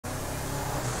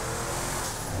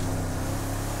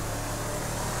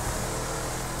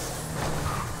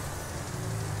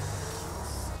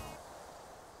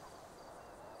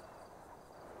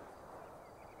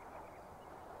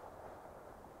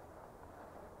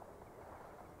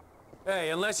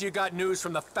Hey, unless you got news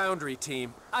from the Foundry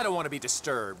team, I don't want to be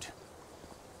disturbed.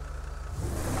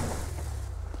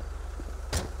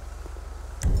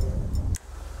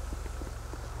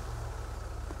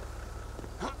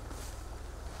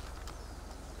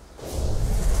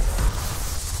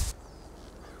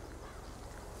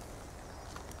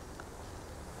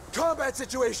 Combat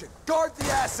situation! Guard the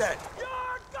asset! You're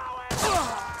going!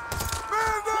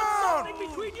 Man down! Something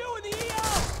between you and the EO!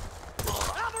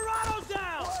 Alvarado's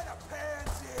down! What a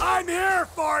pansy! I'm here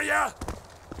for you!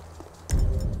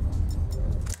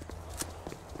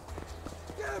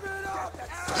 Give it up!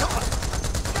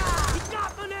 He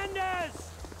got Menendez!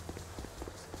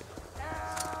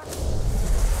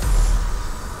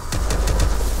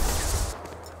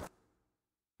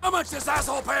 How much this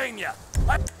asshole paying you?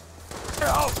 I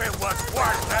hope it was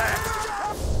worth it!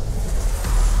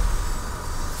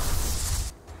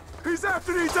 He's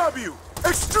after DW!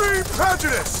 Extreme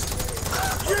prejudice!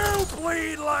 You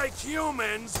bleed like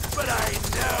humans, but I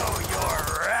know you're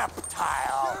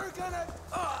reptile. You're gonna...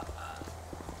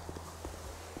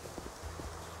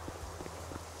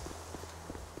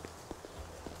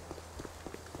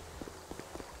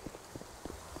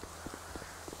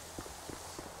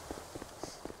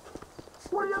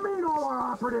 What do you mean all our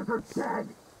operatives are dead?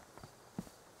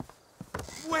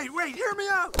 Wait, hear me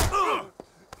out!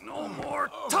 No more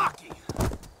talking.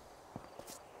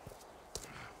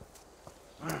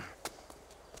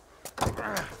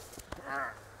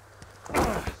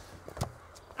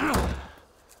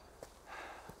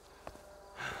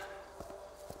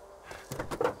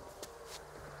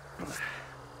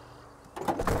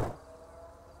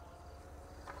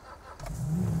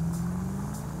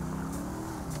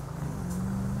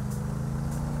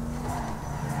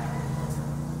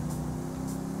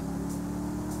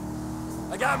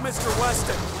 I got Mr.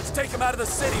 Weston. Let's take him out of the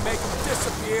city, make him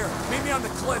disappear. Meet me on the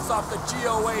cliffs off the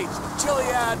GOH,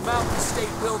 Chiliad Mountain State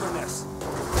Wilderness.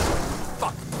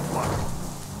 Fuck.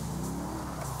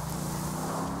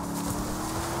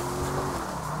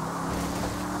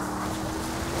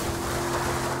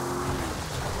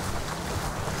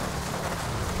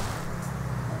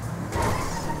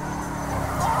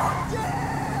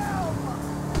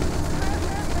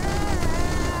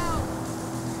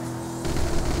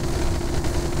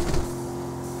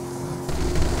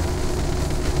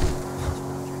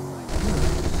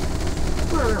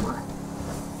 Where am I?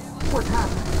 What's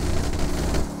happening?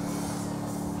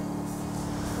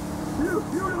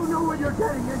 You don't know what you're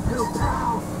getting into,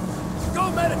 pal! Go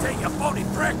meditate, you phony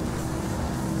prick!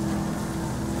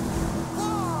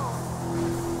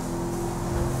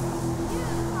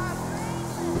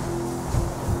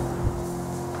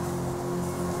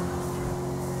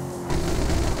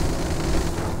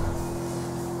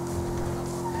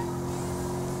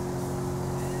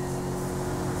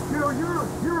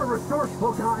 You're a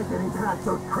resourceful guy getting past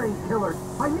those trained killers.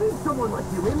 I need someone like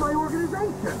you in my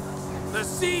organization. The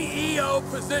CEO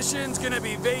position's gonna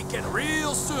be vacant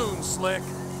real soon, Slick.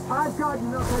 I've got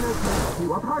nothing against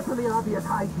you, apart from the obvious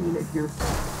hygiene issues.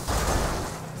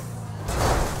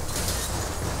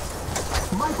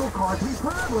 Michael caused me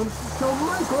problems, so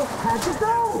Michael had to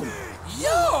go.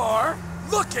 You're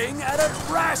looking at it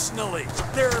rationally.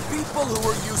 There are people who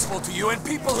are useful to you and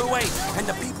people who ain't. And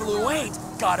the people who ain't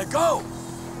gotta go.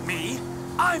 Me?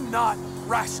 I'm not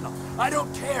rational. I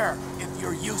don't care if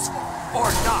you're useful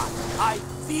or not. I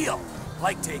feel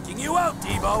like taking you out,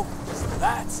 Devo. So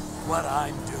that's what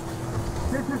I'm doing.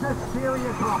 This is a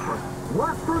serious offer.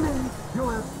 Work for me, you'll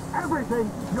have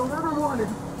everything you'll ever wanted.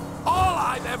 All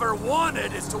I've ever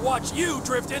wanted is to watch you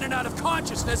drift in and out of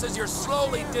consciousness as you're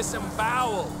slowly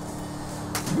disemboweled.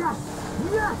 Yes!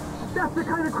 Yes! That's the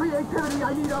kind of creativity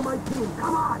I need on my team.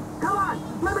 Come on! Come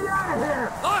on! Let me out of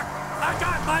here! Look! I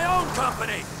got my own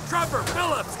company, Trevor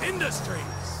Phillips Industries.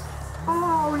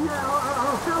 Oh,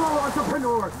 yeah, a fellow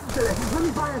entrepreneur. Let me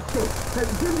buy a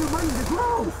stake. Give you money to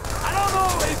grow. I don't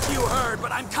know if you heard,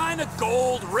 but I'm kind of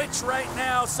gold rich right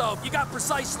now, so you got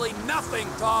precisely nothing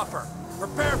to offer.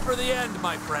 Prepare for the end,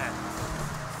 my friend.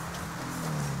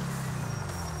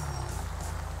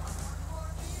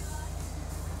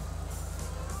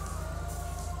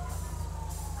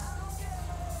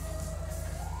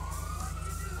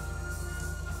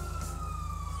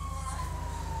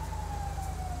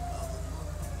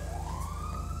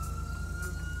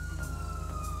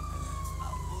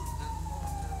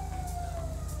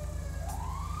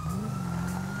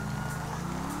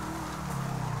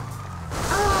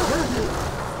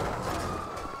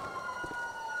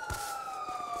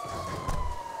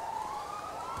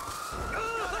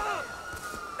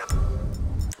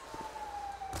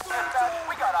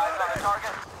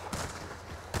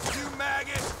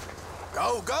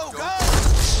 Go, go, go!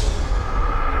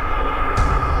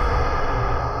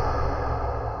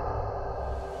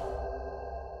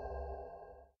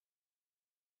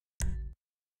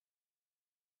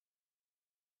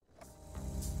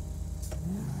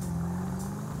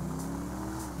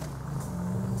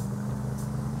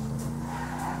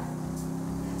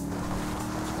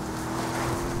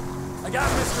 I got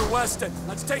Mr. Weston.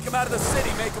 Let's take him out of the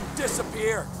city, make him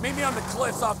disappear. Meet me on the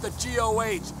cliffs off the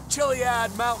GOH,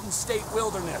 Chiliad Mountain State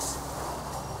Wilderness.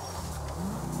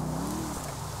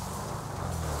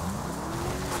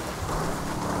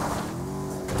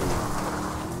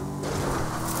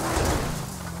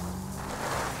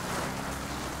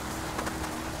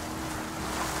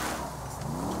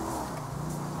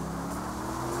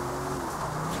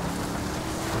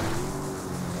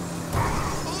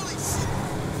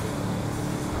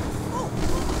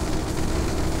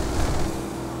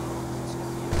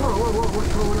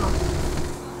 What's going on?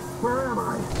 Where am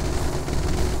I?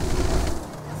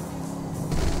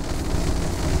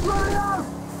 Let me out!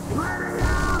 Let me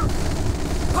out!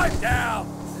 Pipe down!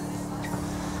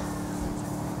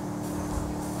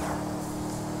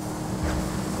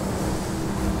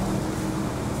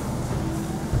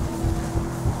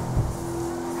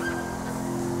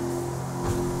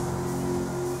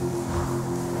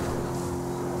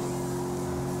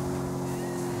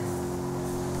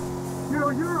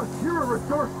 You're a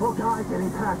resourceful guy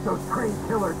getting past those trained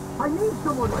killers. I need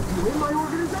someone like you in my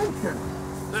organization.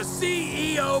 The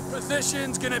CEO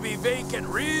position's gonna be vacant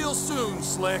real soon,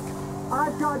 Slick.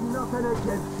 I've got nothing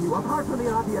against you, apart from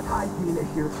the obvious hygiene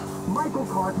issues. Michael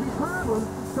caused me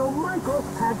problems, so Michael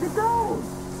had to go.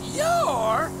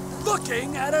 You're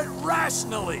looking at it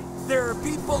rationally. There are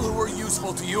people who are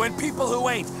useful to you and people who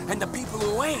ain't, and the people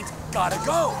who ain't gotta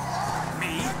go.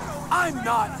 Me? I'm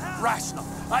not rational.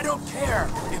 I don't care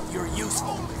if you're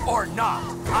useful or not.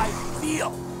 I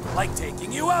feel like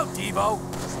taking you out, Devo.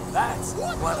 So that's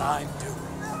what I'm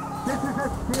doing. This is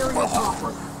a serious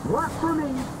offer. Work for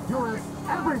me, you'll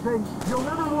have everything you'll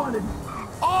ever wanted.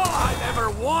 All I've ever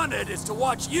wanted is to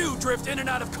watch you drift in and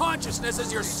out of consciousness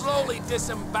as you're slowly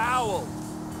disemboweled.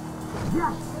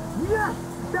 Yes! Yes!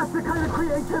 That's the kind of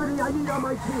creativity I need on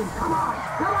my team. Come on!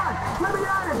 Come on! Let me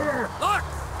out of here! Look!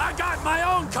 I got my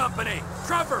own company,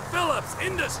 Trevor Phillips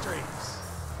Industries.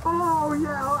 Oh,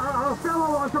 yeah, a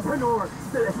fellow entrepreneur.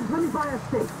 Let me buy a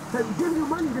stake and give you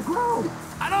money to grow.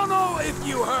 I don't know if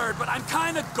you heard, but I'm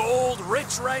kind of gold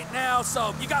rich right now,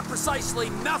 so you got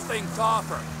precisely nothing to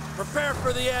offer. Prepare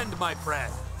for the end, my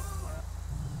friend.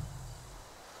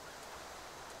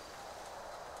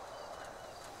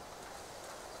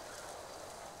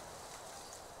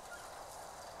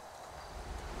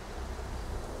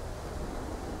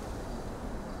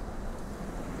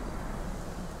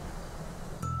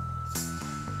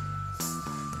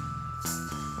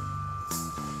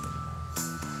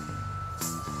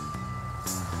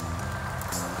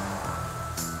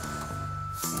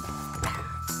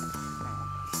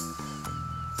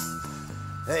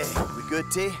 Hey, we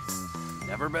good, T?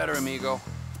 Never better, amigo.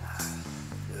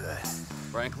 Good.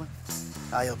 Franklin?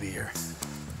 I'll be here.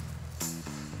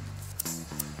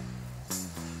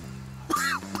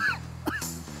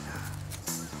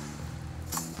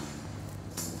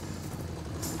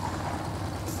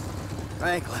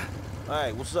 Franklin,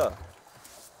 Hey, what's up?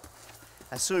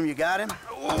 I assume you got him?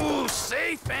 Ooh,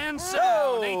 safe and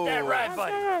sound. Ain't that right,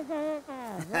 buddy?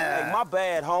 Hey, my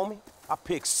bad, homie. I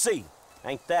picked C.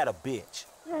 Ain't that a bitch?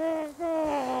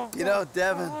 You know,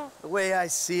 Devin, the way I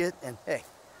see it, and hey,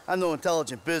 I'm no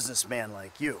intelligent businessman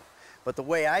like you, but the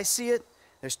way I see it,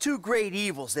 there's two great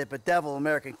evils that bedevil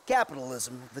American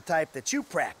capitalism, the type that you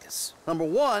practice. Number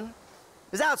one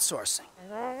is outsourcing.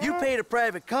 You paid a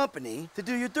private company to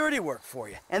do your dirty work for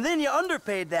you, and then you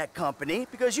underpaid that company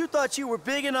because you thought you were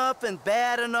big enough and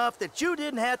bad enough that you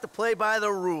didn't have to play by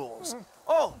the rules.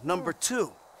 Oh, number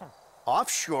two,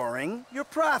 offshoring your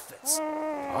profits.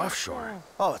 Offshore?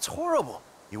 Oh, it's horrible.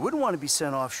 You wouldn't want to be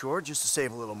sent offshore just to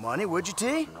save a little money, would you,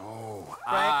 T? No,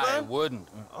 Franklin? I wouldn't.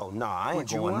 Oh, nah, I ain't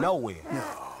Would you going want? nowhere.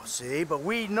 No, see, but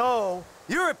we know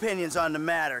your opinions on the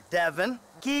matter, Devin.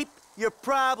 Keep your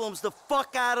problems the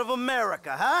fuck out of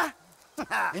America, huh?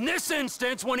 In this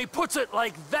instance, when he puts it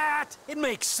like that, it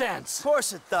makes sense. Of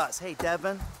course it does. Hey,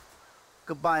 Devin.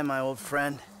 Goodbye, my old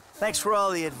friend. Thanks for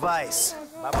all the advice.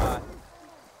 Bye-bye.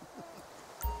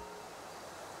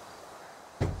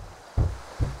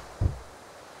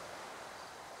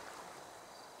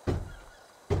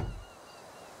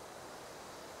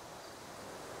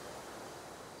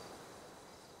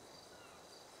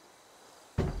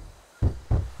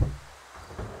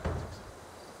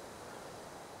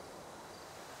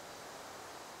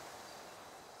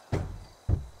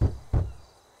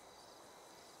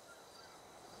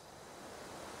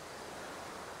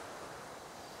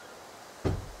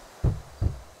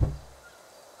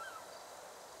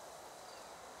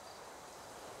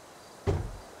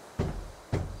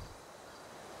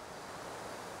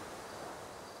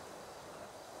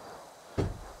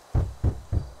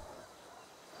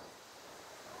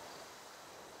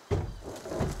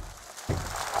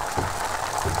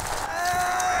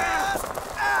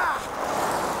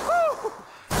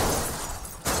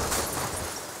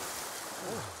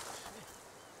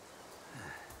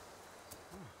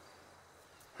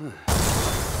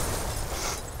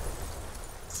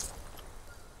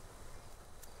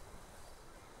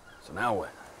 So now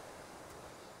what?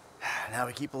 Now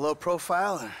we keep a low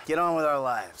profile and get on with our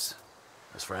lives.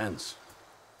 As friends?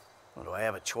 Well, do I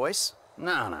have a choice?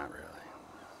 No, not really.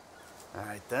 All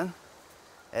right, then.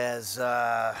 As,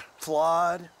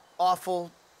 flawed,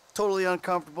 awful, totally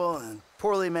uncomfortable, and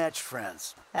poorly matched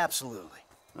friends. Absolutely.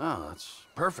 Oh, that's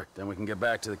perfect. Then we can get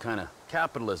back to the kind of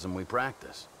capitalism we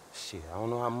practice. Shit, I don't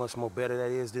know how much more better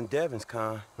that is than Devin's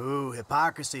kind. Ooh,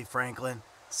 hypocrisy, Franklin.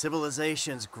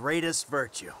 Civilization's greatest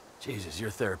virtue. Jesus, your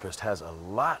therapist has a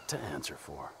lot to answer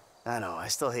for. I know, I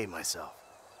still hate myself.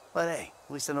 But hey,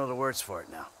 at least I know the words for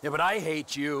it now. Yeah, but I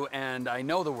hate you, and I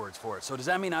know the words for it. So does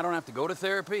that mean I don't have to go to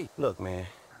therapy? Look, man,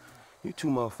 you two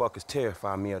motherfuckers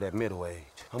terrify me of that middle age.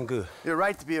 I'm good. You're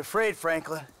right to be afraid,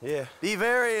 Franklin. Yeah. Be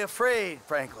very afraid,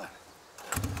 Franklin.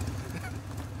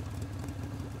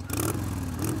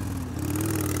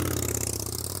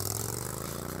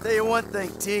 Tell you one thing,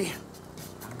 T.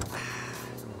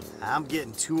 I'm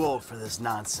getting too old for this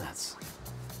nonsense.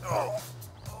 Oh.